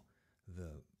how the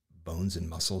bones and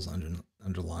muscles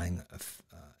underlying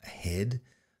a head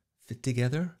fit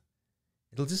together,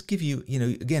 it'll just give you,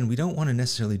 again, we don't want to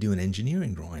necessarily do an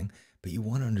engineering drawing, but you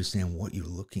want to understand what you're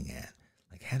looking at.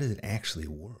 Like, how does it actually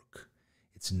work?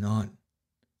 It's not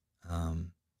a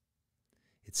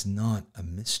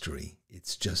mystery.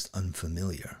 It's just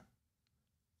unfamiliar.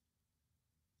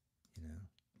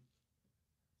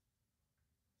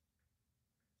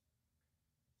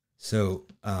 So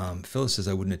Phyllis says,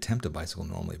 I wouldn't attempt a bicycle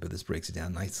normally, but this breaks it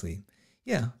down nicely.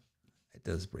 Yeah, it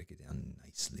does break it down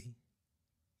nicely.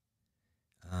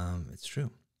 It's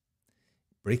true.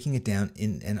 Breaking it down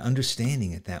and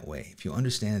understanding it that way. If you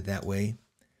understand it that way,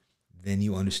 then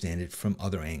you understand it from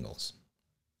other angles.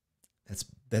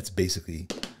 That's basically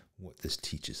what this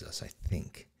teaches us, I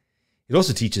think. It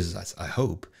also teaches us, I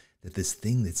hope, that this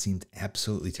thing that seemed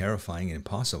absolutely terrifying and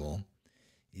impossible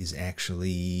is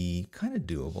actually kind of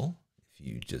doable if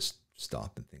you just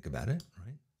stop and think about it,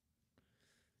 right?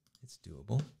 It's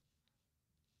doable.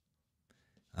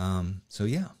 So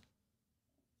yeah.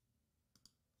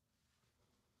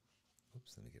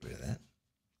 Oops, let me get rid of that.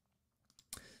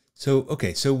 So,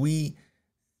 okay, so we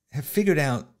have figured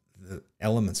out the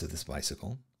elements of this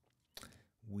bicycle.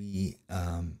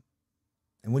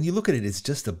 And when you look at it, it's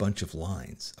just a bunch of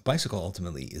lines. A bicycle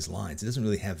ultimately is lines. It doesn't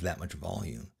really have that much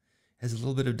volume. It has a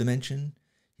little bit of dimension.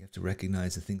 You have to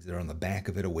recognize the things that are on the back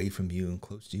of it, away from you and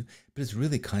close to you. But it's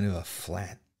really kind of a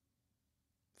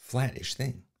flattish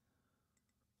thing.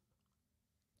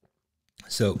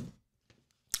 So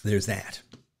there's that.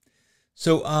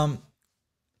 So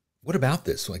what about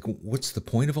this? Like, what's the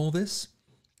point of all this?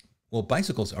 Well,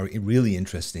 bicycles are really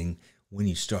interesting when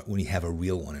you have a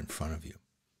real one in front of you.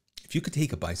 If you could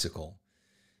take a bicycle,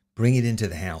 bring it into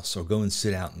the house, or go and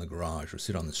sit out in the garage or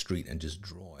sit on the street and just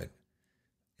draw it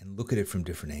and look at it from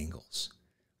different angles.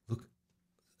 Look,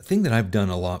 a thing that I've done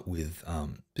a lot with,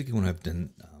 particularly when I've done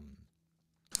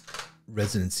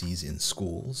residencies in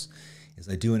schools, is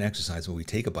I do an exercise where we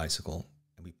take a bicycle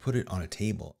and we put it on a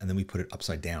table, and then we put it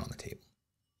upside down on the table.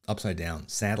 Upside down,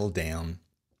 saddle down,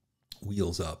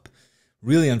 wheels up.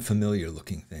 Really unfamiliar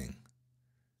looking thing,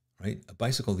 right? A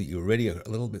bicycle that you already are a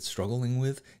little bit struggling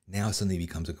with now suddenly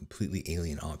becomes a completely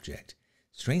alien object.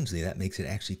 Strangely, that makes it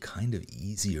actually kind of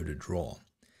easier to draw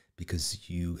because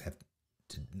you have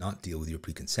to not deal with your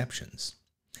preconceptions.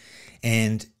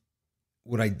 And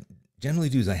what I generally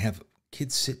do is I have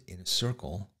kids sit in a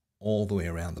circle all the way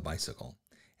around the bicycle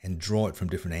and draw it from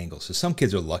different angles. So some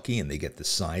kids are lucky and they get the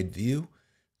side view,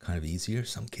 kind of easier.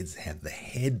 Some kids have the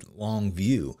headlong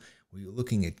view where you're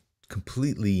looking at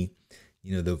completely,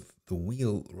 the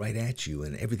wheel right at you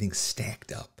and everything's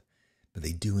stacked up. But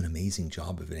they do an amazing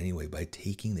job of it anyway by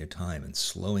taking their time and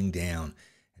slowing down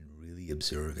and really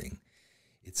observing.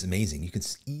 It's amazing. You can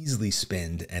easily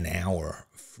spend an hour,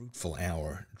 a fruitful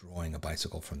hour, drawing a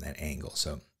bicycle from that angle.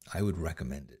 So I would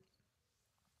recommend it.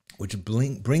 Which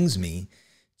brings me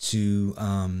to,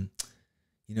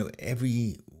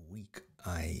 every week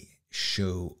I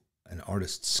show an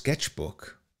artist's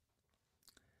sketchbook,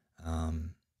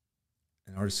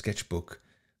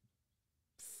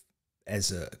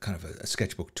 as a kind of a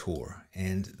sketchbook tour.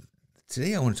 And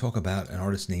today I want to talk about an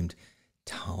artist named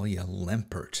Talia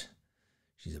Lempert.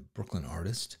 She's a Brooklyn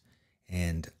artist,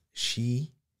 and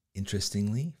she,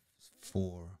 interestingly,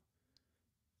 for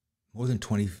more than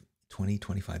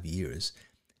 25 years,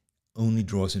 only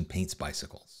draws and paints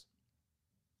bicycles.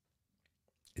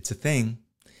 It's a thing.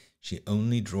 She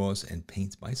only draws and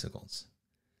paints bicycles.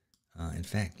 In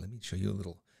fact, let me show you a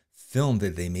little film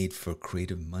that they made for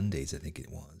Creative Mondays, I think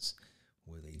it was,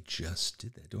 where they just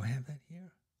did that. Do I have that here? I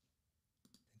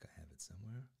think I have it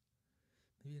somewhere.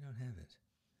 Maybe I don't have it.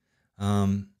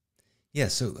 Yeah,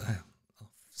 so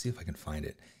I'll see if I can find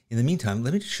it. In the meantime,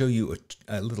 let me just show you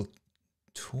a little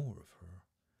tour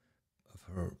of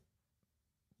her,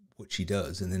 what she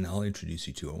does, and then I'll introduce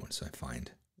you to her once I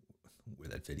find where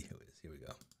that video is. Here we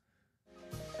go.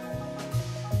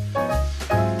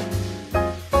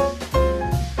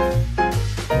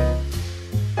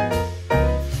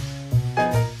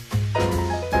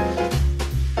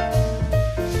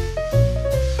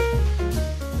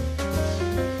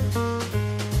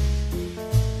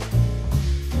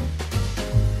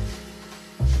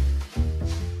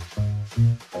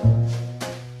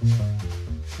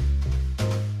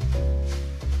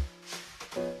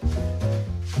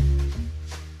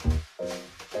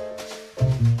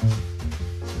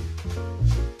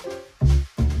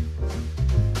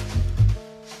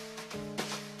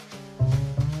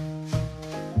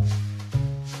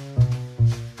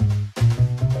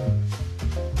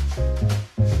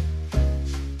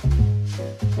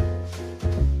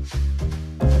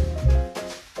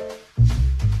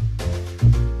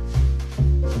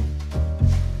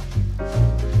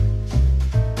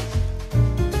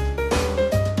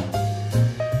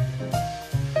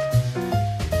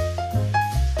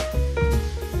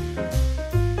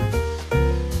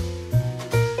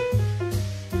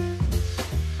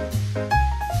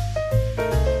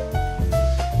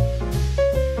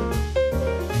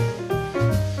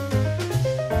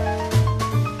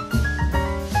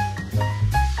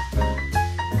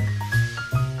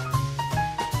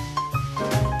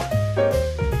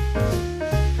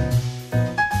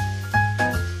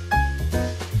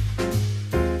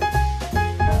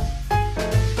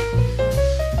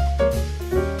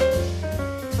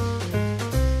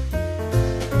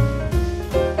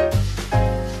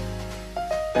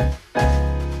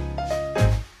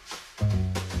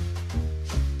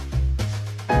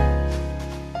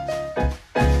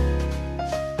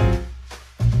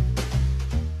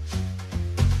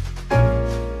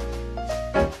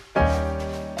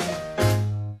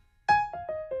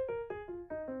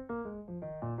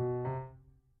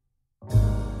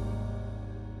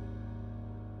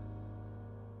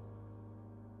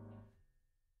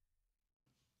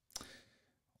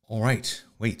 All right.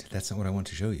 Wait, that's not what I want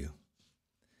to show you.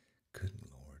 Good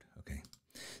Lord. Okay.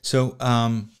 So,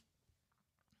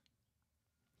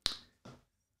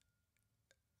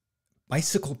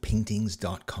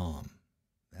 bicyclepaintings.com.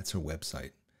 That's her website.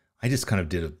 I just kind of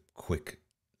did a quick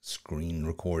screen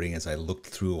recording as I looked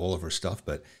through all of her stuff,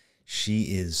 but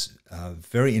she is a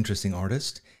very interesting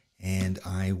artist, and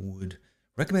I would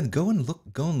recommend go and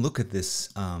look at this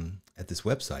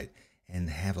website and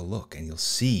have a look, and you'll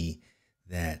see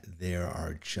that there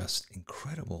are just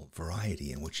incredible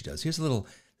variety in what she does. Here's this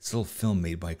little film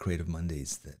made by Creative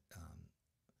Mondays that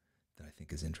I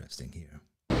think is interesting here.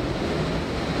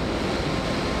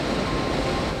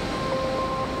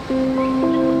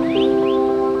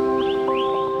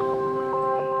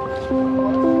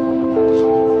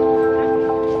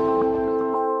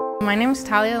 My name is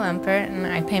Talia Lempert, and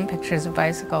I paint pictures of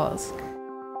bicycles.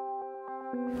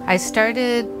 I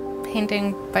started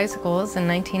painting bicycles in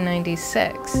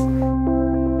 1996.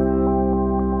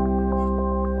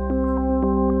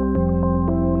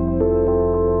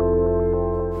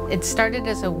 It started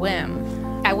as a whim.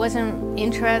 I wasn't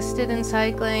interested in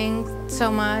cycling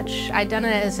so much. I'd done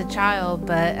it as a child,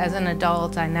 but as an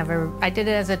adult, I did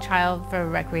it as a child for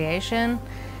recreation,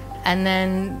 and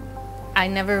then I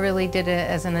never really did it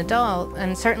as an adult,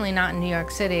 and certainly not in New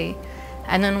York City.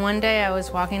 And then one day I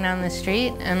was walking down the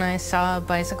street and I saw a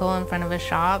bicycle in front of a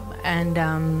shop, and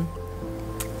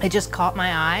it just caught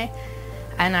my eye,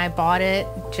 and I bought it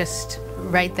just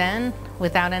right then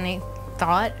without any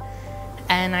thought,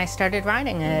 and I started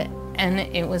riding it, and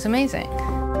it was amazing.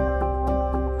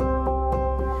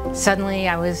 Suddenly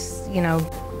I was,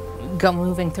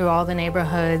 moving through all the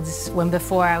neighborhoods when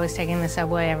before I was taking the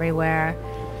subway everywhere.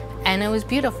 And it was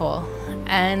beautiful,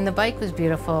 and the bike was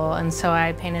beautiful, and so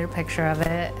I painted a picture of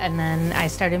it, and then I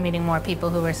started meeting more people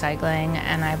who were cycling,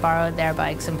 and I borrowed their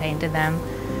bikes and painted them,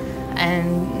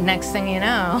 and next thing you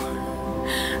know,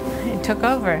 it took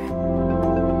over.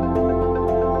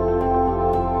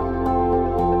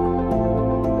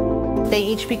 They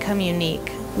each become unique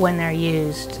when they're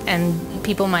used, and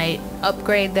people might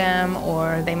upgrade them,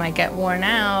 or they might get worn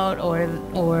out, or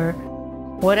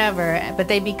whatever, but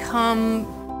they become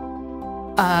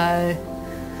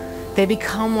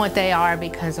what they are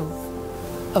because of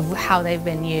how they've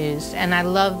been used, and I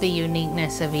love the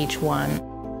uniqueness of each one.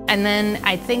 And then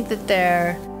I think that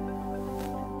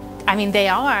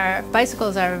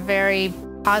bicycles are a very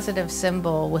positive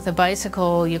symbol. With a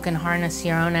bicycle, you can harness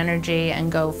your own energy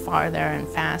and go farther and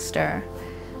faster,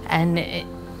 and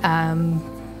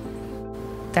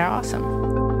they're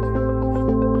awesome.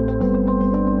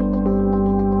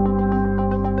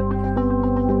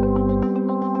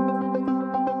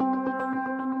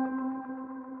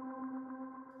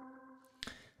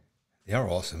 They are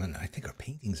awesome, and I think our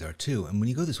paintings are too. And when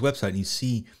you go to this website and you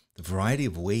see the variety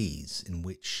of ways in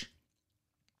which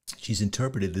she's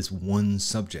interpreted this one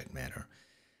subject matter,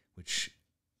 which,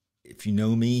 if you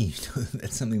know me,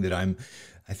 that's something that I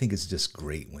think is just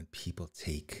great when people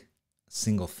take a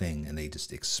single thing and they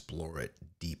just explore it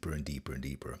deeper and deeper and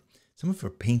deeper. Some of her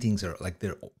paintings are like,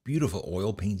 they're beautiful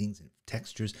oil paintings and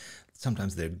textures.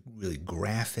 Sometimes they're really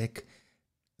graphic.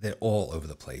 They're all over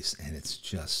the place, and it's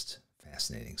just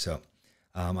fascinating. So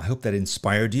I hope that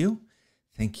inspired you.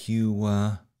 Thank you.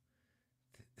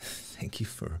 Thank you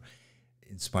for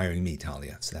inspiring me,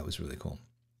 Talia. So that was really cool.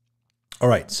 All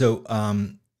right. So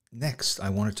next, I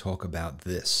want to talk about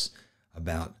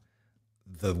about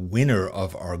the winner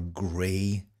of our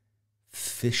gray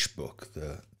fish book,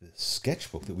 the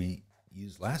sketchbook that we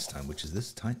used last time, which is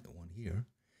this tiny one here,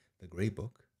 the gray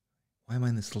book. Why am I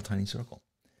in this little tiny circle?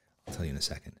 I'll tell you in a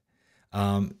second.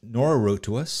 Nora wrote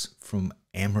to us from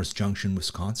Amherst Junction,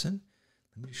 Wisconsin.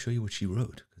 Let me show you what she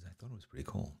wrote, because I thought it was pretty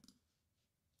cool.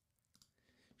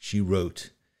 She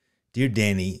wrote, "Dear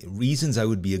Danny, reasons I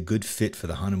would be a good fit for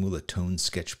the Hahnemühle Tone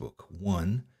Sketchbook.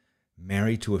 1,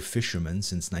 married to a fisherman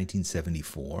since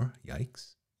 1974.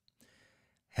 Yikes.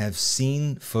 Have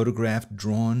seen, photographed,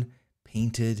 drawn,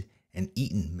 painted, and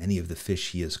eaten many of the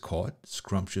fish he has caught.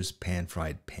 Scrumptious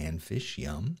pan-fried panfish,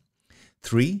 yum.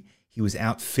 3, he was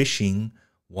out fishing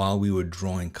while we were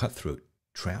drawing cutthroat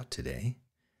trout today.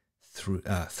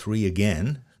 3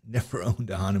 again, never owned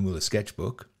a Hahnemühle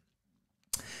sketchbook.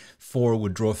 4,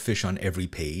 would draw fish on every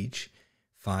page.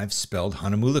 5, spelled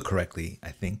Hahnemühle correctly,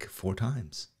 I think, 4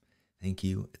 times. Thank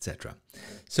you, etc."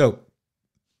 So,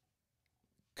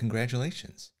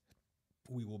 congratulations.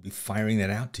 We will be firing that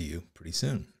out to you pretty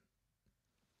soon.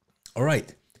 All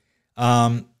right.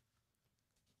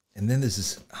 And then there's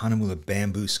this Hahnemühle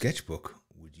Bamboo Sketchbook.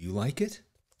 Would you like it?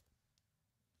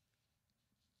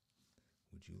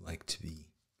 Would you like to be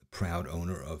the proud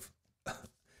owner of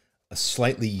a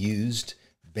slightly used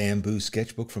bamboo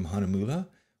sketchbook from Hahnemühle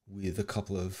with a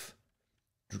couple of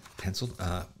pencil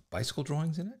bicycle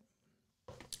drawings in it?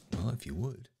 Well, if you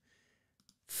would,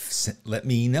 let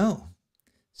me know.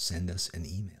 Send us an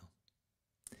email.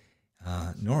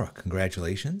 Nora,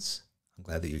 congratulations. I'm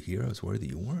glad that you're here. I was worried that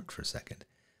you weren't for a second,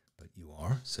 but you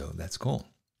are, so that's cool.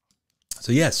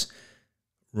 So yes,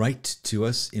 write to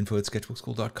us,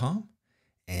 info@sketchbookschool.com,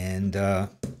 and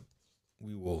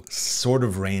we will sort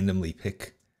of randomly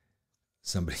pick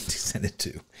somebody to send it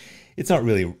to. It's not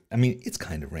really, I mean, it's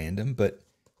kind of random, but,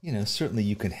 you know, certainly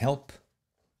you can help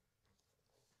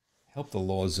the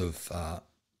laws of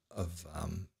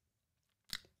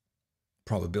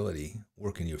probability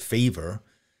work in your favor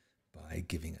by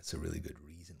giving us a really good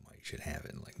reason why you should have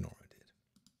it, like Nora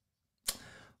did. All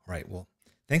right, well,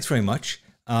 thanks very much.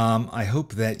 I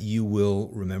hope that you will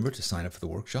remember to sign up for the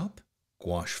workshop,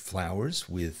 Gouache Flowers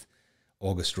with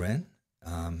August Wren.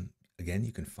 Again,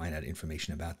 you can find out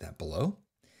information about that below.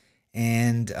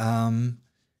 And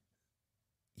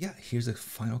yeah, here's a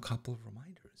final couple of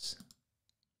reminders.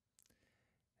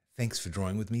 Thanks for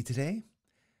drawing with me today.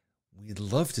 We'd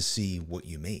love to see what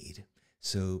you made,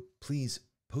 so please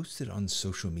post it on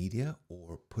social media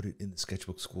or put it in the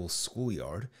Sketchbook School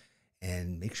schoolyard,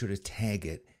 and make sure to tag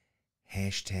it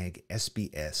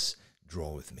 #SBS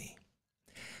Draw With Me.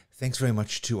 Thanks very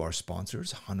much to our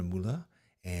sponsors, Hahnemühle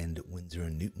and Winsor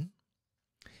 & Newton.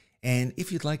 And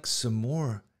if you'd like some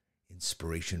more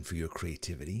inspiration for your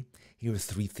creativity, here are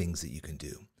 3 things that you can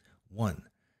do. 1,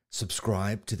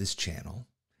 subscribe to this channel,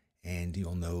 and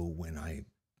you'll know when I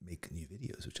make new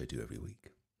videos, which I do every week.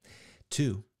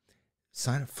 2,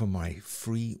 sign up for my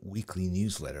free weekly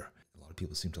newsletter. A lot of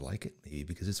people seem to like it, maybe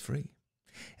because it's free.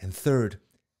 And 3rd,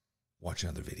 watch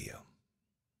another video.